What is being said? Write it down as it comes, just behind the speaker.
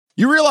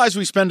You realize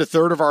we spend a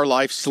third of our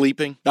life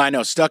sleeping? I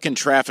know, stuck in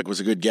traffic was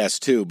a good guess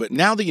too, but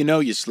now that you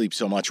know you sleep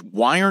so much,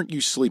 why aren't you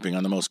sleeping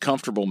on the most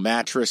comfortable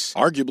mattress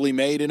arguably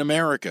made in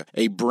America?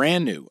 A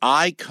brand new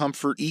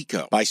iComfort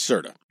Eco by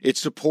Serta. It's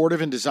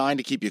supportive and designed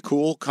to keep you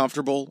cool,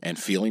 comfortable, and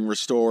feeling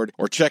restored.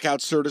 Or check out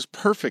Serta's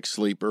Perfect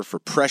Sleeper for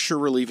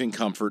pressure-relieving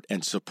comfort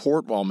and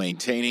support while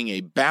maintaining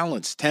a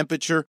balanced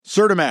temperature.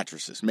 Serta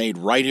mattresses made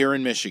right here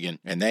in Michigan,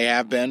 and they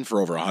have been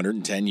for over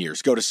 110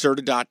 years. Go to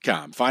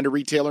Serta.com. Find a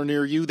retailer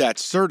near you.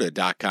 That's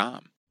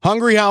Serta.com.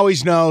 Hungry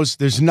Howie's knows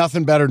there's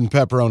nothing better than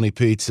pepperoni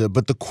pizza,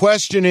 but the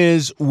question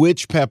is,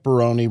 which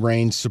pepperoni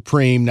reigns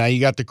supreme? Now,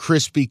 you got the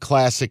crispy,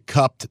 classic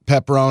cupped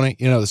pepperoni,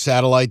 the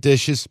satellite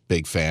dishes.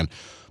 Big fan.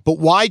 But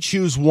why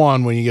choose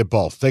one when you get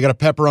both? They got a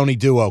pepperoni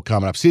duo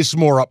coming up. See, this is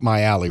more up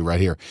my alley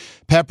right here.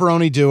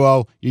 Pepperoni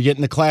duo, you're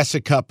getting the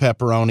classic cup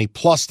pepperoni,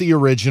 plus the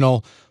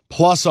original,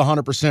 plus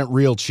 100%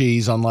 real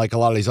cheese, unlike a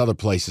lot of these other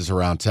places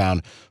around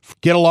town.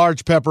 Get a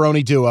large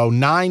pepperoni duo,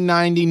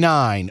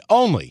 $9.99,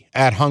 only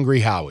at Hungry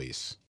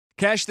Howie's.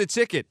 Cash the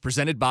Ticket,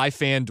 presented by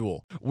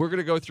FanDuel. We're going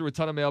to go through a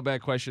ton of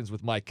mailbag questions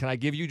with Mike. Can I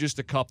give you just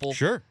a couple?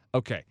 Sure.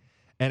 Okay.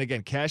 And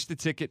again, Cash the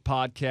Ticket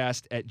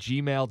podcast at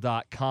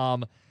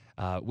gmail.com.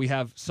 We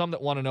have some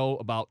that want to know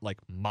about, like,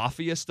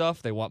 mafia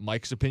stuff. They want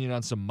Mike's opinion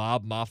on some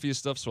mafia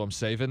stuff, so I'm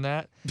saving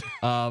that.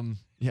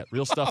 Yeah,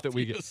 real stuff that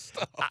we get.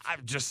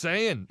 I'm just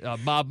saying,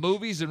 mob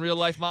movies and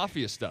real-life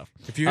mafia stuff.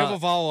 If you have a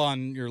vowel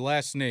on your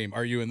last name,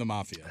 are you in the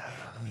mafia?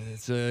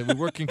 We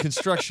work in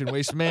construction,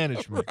 waste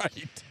management.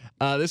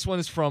 Right. This one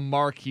is from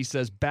Mark. He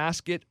says,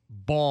 basket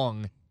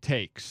bong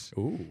takes.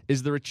 Ooh.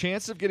 Is there a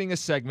chance of getting a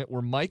segment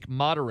where Mike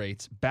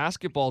moderates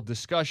basketball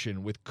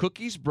discussion with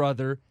Cookie's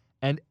brother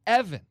and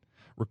Evan?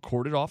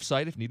 Recorded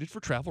off-site if needed for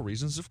travel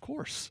reasons, of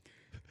course.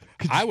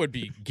 I would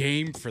be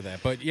game for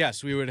that. But,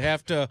 yes, we would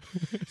have to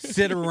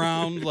sit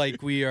around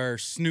like we are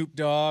Snoop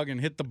Dogg and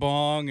hit the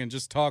bong and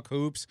just talk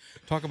hoops.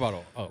 Talk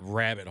about a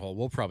rabbit hole.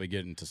 We'll probably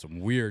get into some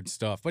weird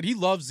stuff. But he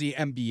loves the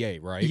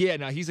NBA, right? Yeah,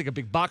 now he's like a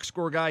big box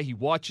score guy. He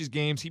watches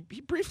games. He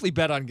briefly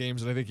bet on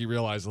games, and I think he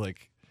realized,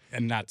 like...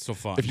 And not so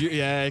fun.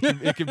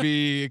 It could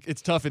be...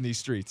 It's tough in these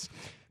streets.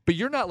 But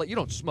you're not you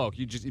don't smoke.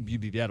 You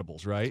eat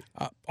edibles, right?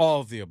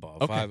 All of the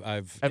above.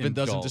 Okay. Evan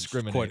doesn't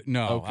discriminate.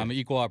 I'm an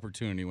equal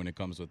opportunity when it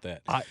comes with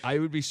that. I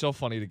would be so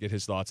funny to get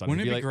his thoughts on it.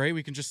 Wouldn't it be great?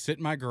 We can just sit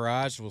in my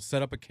garage. We'll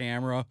set up a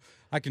camera.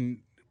 I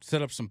can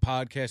set up some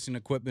podcasting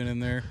equipment in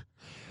there.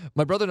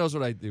 My brother knows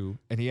what I do,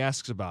 and he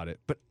asks about it.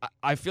 But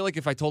I feel like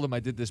if I told him I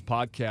did this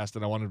podcast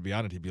and I wanted to be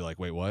on it, he'd be like,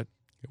 wait, what?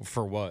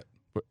 For what?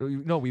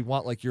 No, we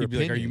want your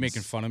opinions. Like, are you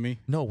making fun of me?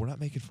 No, we're not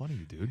making fun of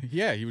you, dude.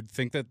 Yeah, you would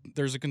think that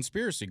there's a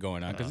conspiracy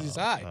going on because he's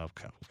high.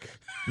 Okay.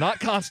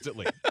 Not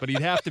constantly, but he'd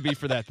have to be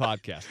for that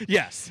podcast.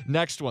 Yes.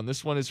 Next one.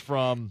 This one is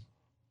from,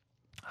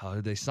 how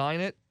did they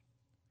sign it?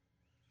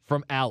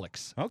 From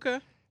Alex. Okay.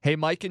 Hey,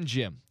 Mike and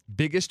Jim,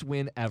 biggest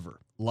win ever.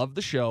 Love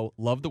the show.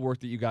 Love the work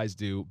that you guys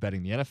do.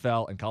 Betting the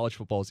NFL and college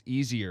football is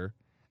easier.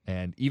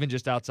 And even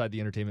just outside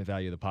the entertainment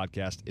value of the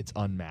podcast, it's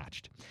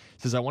unmatched.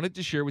 Says, I wanted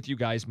to share with you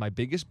guys my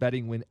biggest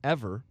betting win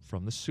ever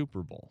from the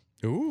Super Bowl.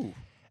 Ooh.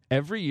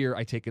 Every year,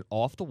 I take an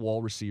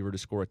off-the-wall receiver to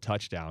score a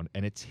touchdown,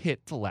 and it's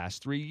hit the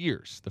last 3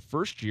 years. The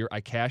first year,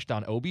 I cashed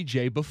on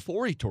OBJ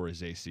before he tore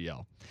his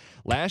ACL.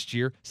 Last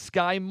year,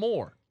 Sky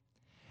Moore.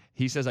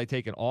 He says, I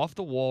take an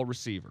off-the-wall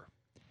receiver.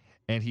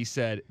 And he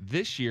said,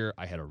 this year,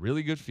 I had a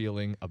really good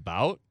feeling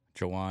about...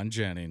 Jawan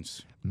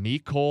Jennings.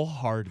 Mecole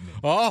Hardman.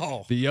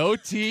 Oh. The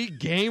OT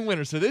game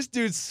winner. So this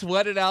dude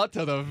sweated out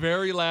to the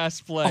very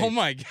last play. Oh,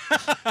 my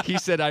God. He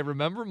said, I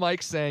remember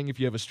Mike saying, if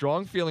you have a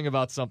strong feeling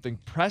about something,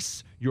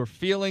 press your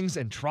feelings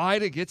and try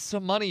to get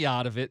some money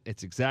out of it.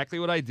 It's exactly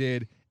what I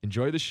did.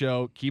 Enjoy the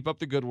show. Keep up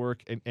the good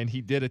work. And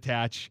he did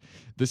attach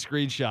the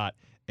screenshot.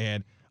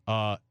 And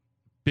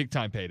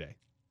big-time payday.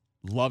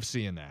 Love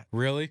seeing that.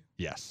 Really?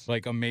 Yes.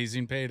 Like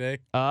amazing payday?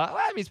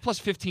 I mean, it's plus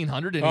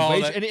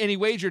 $1,500, and he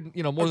wagered,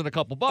 more than a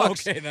couple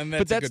bucks. Okay, then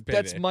that's a good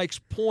payday. That's Mike's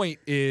point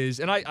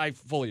is, and I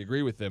fully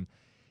agree with him.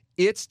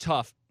 It's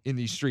tough in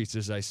these streets,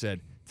 as I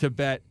said, to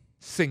bet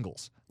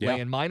singles. Yeah.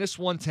 Laying minus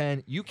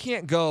 110, you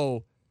can't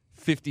go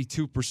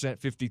 52%,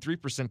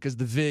 53% because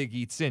the VIG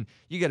eats in.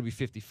 You got to be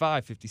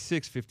 55,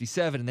 56,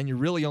 57, and then you're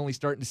really only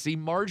starting to see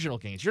marginal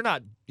gains. You're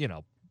not,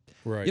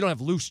 right. You don't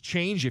have loose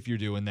change if you're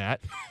doing that.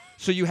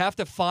 So you have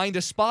to find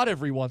a spot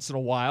every once in a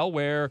while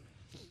where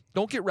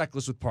don't get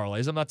reckless with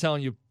parlays. I'm not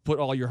telling you put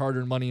all your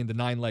hard-earned money into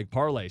 9-leg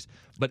parlays.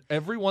 But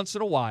every once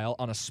in a while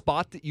on a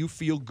spot that you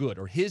feel good,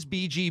 or his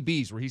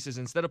BGBs where he says,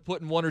 instead of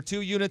putting 1 or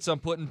 2 units, I'm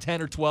putting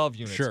 10 or 12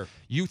 units. Sure.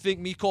 You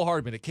think Mecole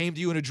Hardman, it came to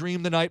you in a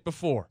dream the night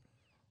before.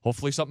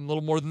 Hopefully something a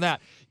little more than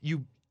that.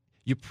 You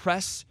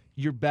press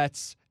your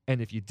bets, and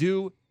if you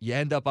do, you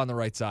end up on the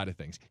right side of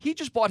things. He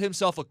just bought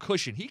himself a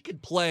cushion. He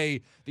could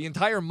play the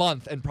entire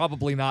month and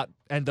probably not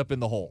end up in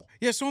the hole.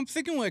 Yeah, so I'm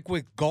thinking like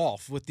with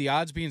golf, with the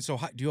odds being so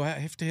high, do you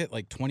have to hit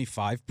like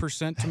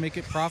 25% to make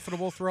it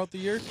profitable throughout the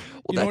year?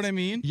 You know what I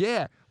mean?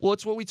 Yeah. Well,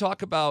 it's what we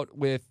talk about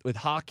with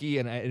hockey,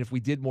 and if we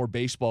did more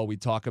baseball,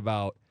 we'd talk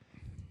about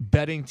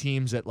betting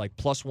teams at like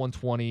plus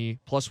 120,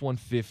 plus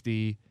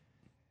 150,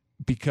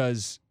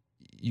 because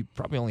you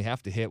probably only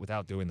have to hit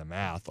without doing the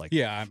math. Like,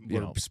 we're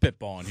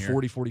spitballing here.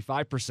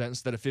 40-45%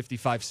 instead of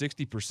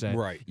 55-60%.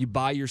 Right. You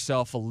buy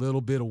yourself a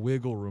little bit of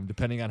wiggle room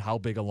depending on how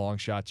big a long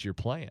shots you're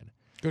playing.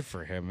 Good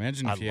for him.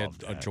 Imagine if he had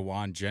a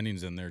Jawan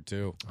Jennings in there,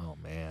 too. Oh,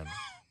 man.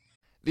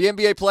 The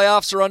NBA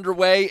playoffs are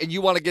underway, and you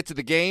want to get to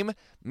the game?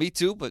 Me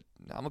too, but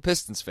I'm a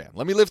Pistons fan.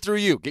 Let me live through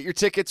you. Get your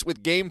tickets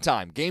with Game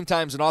Time. Game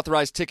Time's an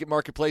authorized ticket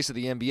marketplace of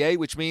the NBA,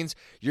 which means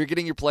you're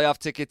getting your playoff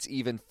tickets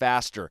even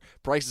faster.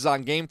 Prices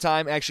on Game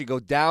Time actually go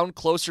down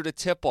closer to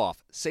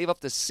tip-off. Save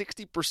up to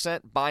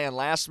 60% buying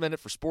last minute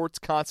for sports,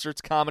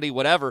 concerts, comedy,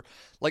 whatever.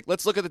 Like,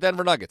 let's look at the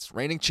Denver Nuggets.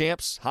 Reigning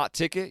champs, hot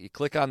ticket. You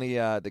click on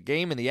the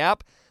game in the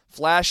app.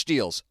 Flash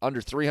deals,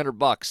 under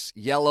 $300.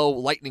 Yellow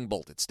lightning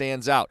bolt, it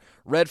stands out.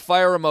 Red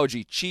fire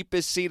emoji,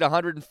 cheapest seat,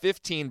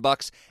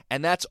 $115,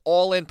 and that's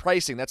all-in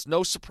pricing. That's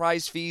no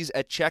surprise fees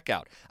at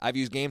checkout. I've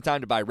used Game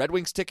Time to buy Red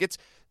Wings tickets.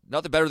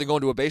 Nothing better than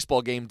going to a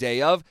baseball game day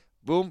of.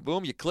 Boom,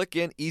 boom, you click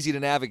in, easy to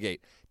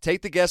navigate.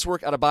 Take the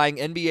guesswork out of buying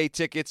NBA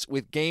tickets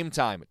with Game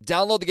Time.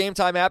 Download the Game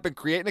Time app and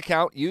create an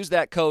account. Use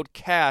that code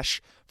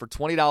CASH for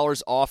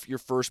 $20 off your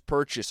first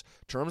purchase.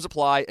 Terms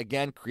apply.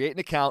 Again, create an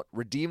account,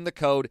 redeem the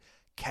code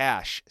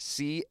CASH,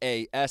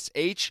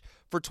 C-A-S-H,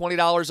 for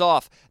 $20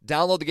 off.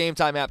 Download the Game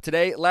Time app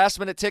today.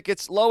 Last-minute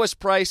tickets, lowest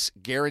price,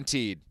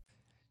 guaranteed.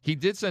 He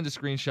did send a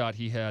screenshot.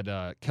 He had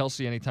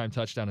Kelsey anytime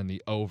touchdown in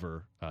the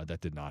over.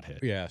 That did not hit.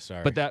 Yeah,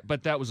 sorry.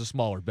 But that was a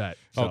smaller bet.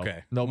 So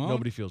okay.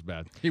 Nobody feels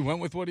bad. He went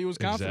with what he was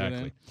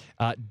confident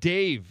in.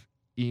 Dave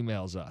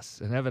emails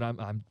us. And, Evan,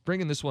 I'm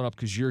bringing this one up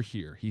because you're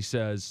here. He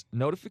says,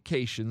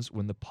 notifications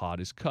when the pod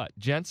is cut.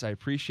 Gents, I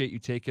appreciate you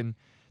taking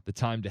the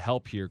time to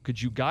help here.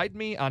 Could you guide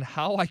me on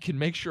how I can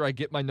make sure I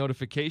get my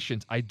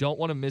notifications? I don't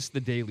want to miss the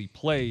daily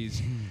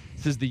plays.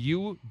 Says the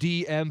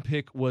UDM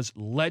pick was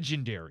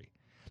legendary.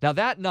 Now,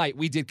 that night,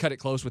 we did cut it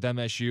close with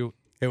MSU.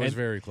 It was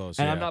very close,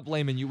 And I'm not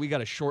blaming you. We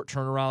got a short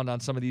turnaround on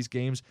some of these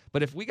games.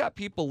 But if we got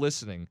people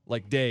listening,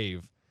 like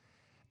Dave,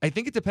 I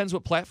think it depends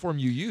what platform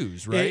you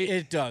use, right?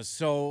 It does.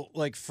 So,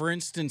 like, for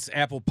instance,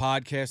 Apple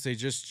Podcasts, they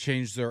just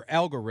changed their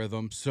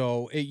algorithm.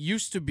 So it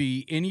used to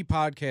be any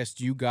podcast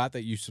you got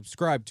that you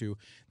subscribed to,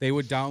 they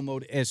would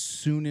download as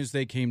soon as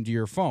they came to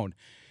your phone.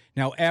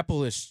 Now,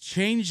 Apple has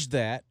changed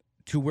that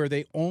to where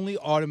they only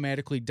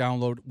automatically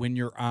download when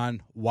you're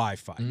on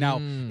Wi-Fi.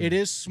 Now, it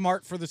is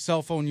smart for the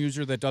cell phone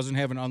user that doesn't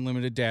have an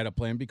unlimited data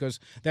plan, because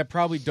that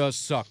probably does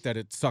suck, that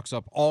it sucks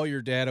up all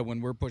your data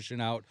when we're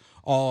pushing out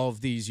all of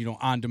these,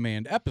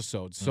 on-demand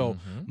episodes. So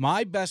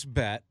my best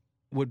bet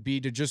would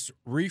be to just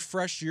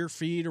refresh your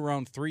feed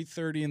around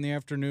 3:30 in the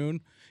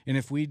afternoon, and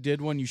if we did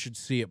one, you should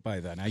see it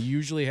by then. I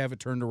usually have it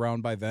turned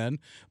around by then,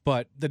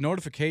 but the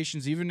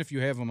notifications, even if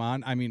you have them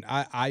on, I mean,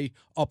 I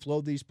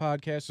upload these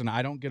podcasts and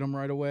I don't get them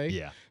right away.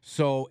 Yeah.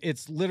 So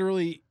it's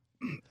literally,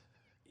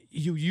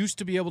 you used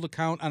to be able to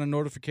count on a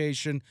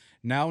notification.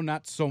 Now,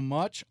 not so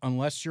much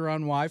unless you're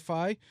on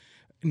Wi-Fi.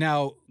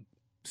 Now,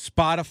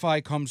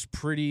 Spotify comes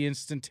pretty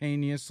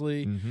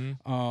instantaneously,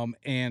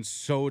 and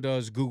so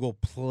does Google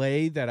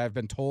Play, that I've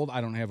been told.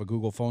 I don't have a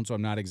Google phone, so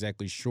I'm not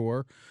exactly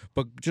sure.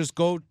 But just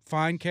go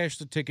find Cash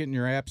the Ticket in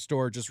your app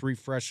store, just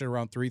refresh it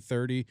around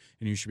 3:30,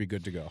 and you should be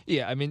good to go.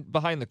 Yeah, I mean,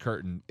 behind the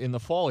curtain, in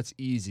the fall, it's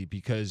easy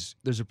because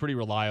there's a pretty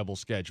reliable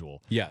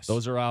schedule. Yes.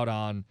 Those are out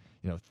on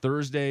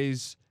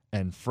Thursdays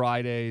and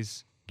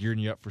Fridays, gearing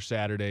you up for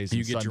Saturdays. You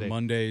and get Sunday. your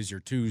Mondays,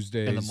 your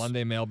Tuesdays. And the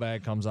Monday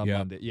mailbag comes on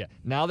Monday. Yeah.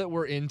 Now that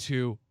we're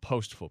into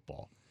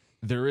post-football,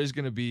 there is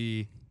going to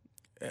be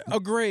a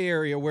gray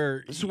area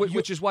where...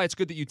 which is why it's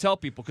good that you tell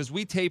people, because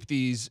we tape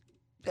these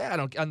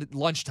on the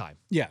lunchtime.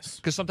 Yes.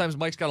 Because sometimes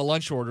Mike's got a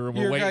lunch order and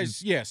we're Your waiting.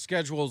 guys,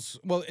 schedules...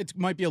 Well, it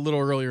might be a little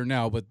earlier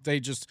now, but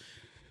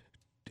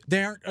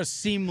they aren't a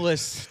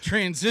seamless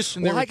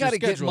transition. Well, I got to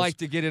get Mike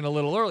to get in a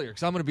little earlier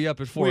because I'm going to be up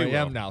at 4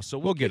 a.m. now. So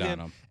we'll get in on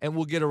him. And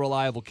we'll get a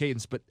reliable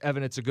cadence. But,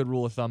 Evan, it's a good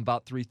rule of thumb.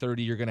 About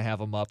 3:30, you're going to have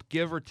him up.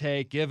 Give or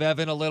take. Give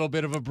Evan a little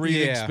bit of a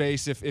breathing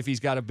space if he's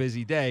got a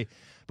busy day.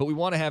 But we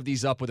want to have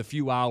these up with a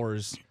few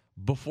hours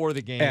before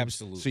the game.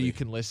 Absolutely. So you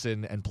can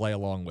listen and play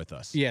along with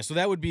us. Yeah, so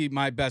that would be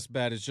my best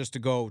bet, is just to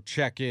go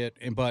check it.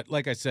 But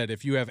like I said,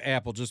 if you have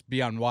Apple, just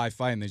be on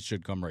Wi-Fi and they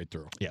should come right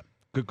through. Yeah,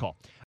 good call.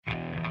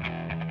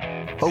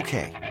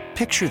 Okay,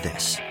 picture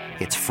this.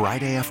 It's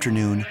Friday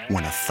afternoon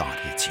when a thought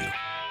hits you.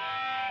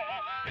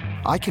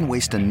 I can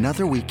waste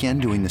another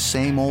weekend doing the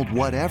same old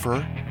whatever,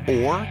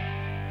 or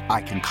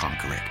I can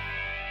conquer it.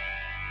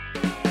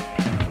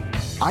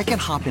 I can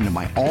hop into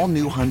my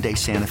all-new Hyundai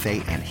Santa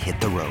Fe and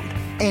hit the road.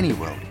 Any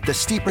road. The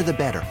steeper, the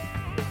better.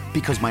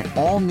 Because my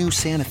all-new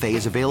Santa Fe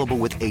is available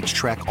with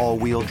H-Track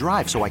all-wheel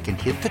drive, so I can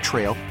hit the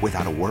trail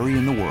without a worry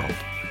in the world.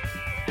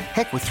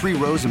 Heck, with 3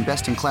 rows and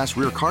best-in-class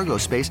rear cargo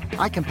space,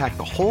 I can pack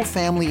the whole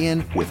family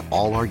in with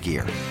all our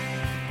gear.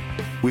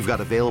 We've got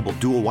available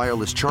dual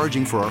wireless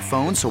charging for our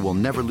phones, so we'll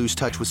never lose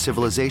touch with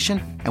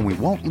civilization, and we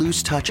won't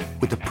lose touch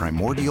with the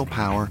primordial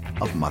power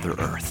of Mother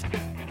Earth.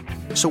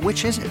 So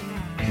which is it?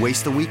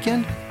 Waste the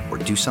weekend or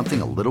do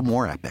something a little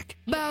more epic?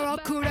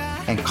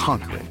 And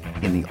conquer it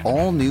in the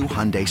all-new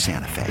Hyundai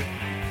Santa Fe.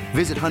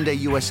 Visit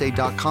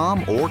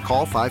HyundaiUSA.com or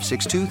call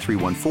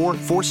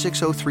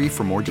 562-314-4603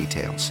 for more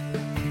details.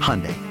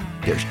 Hyundai,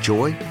 there's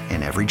joy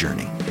in every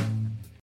journey.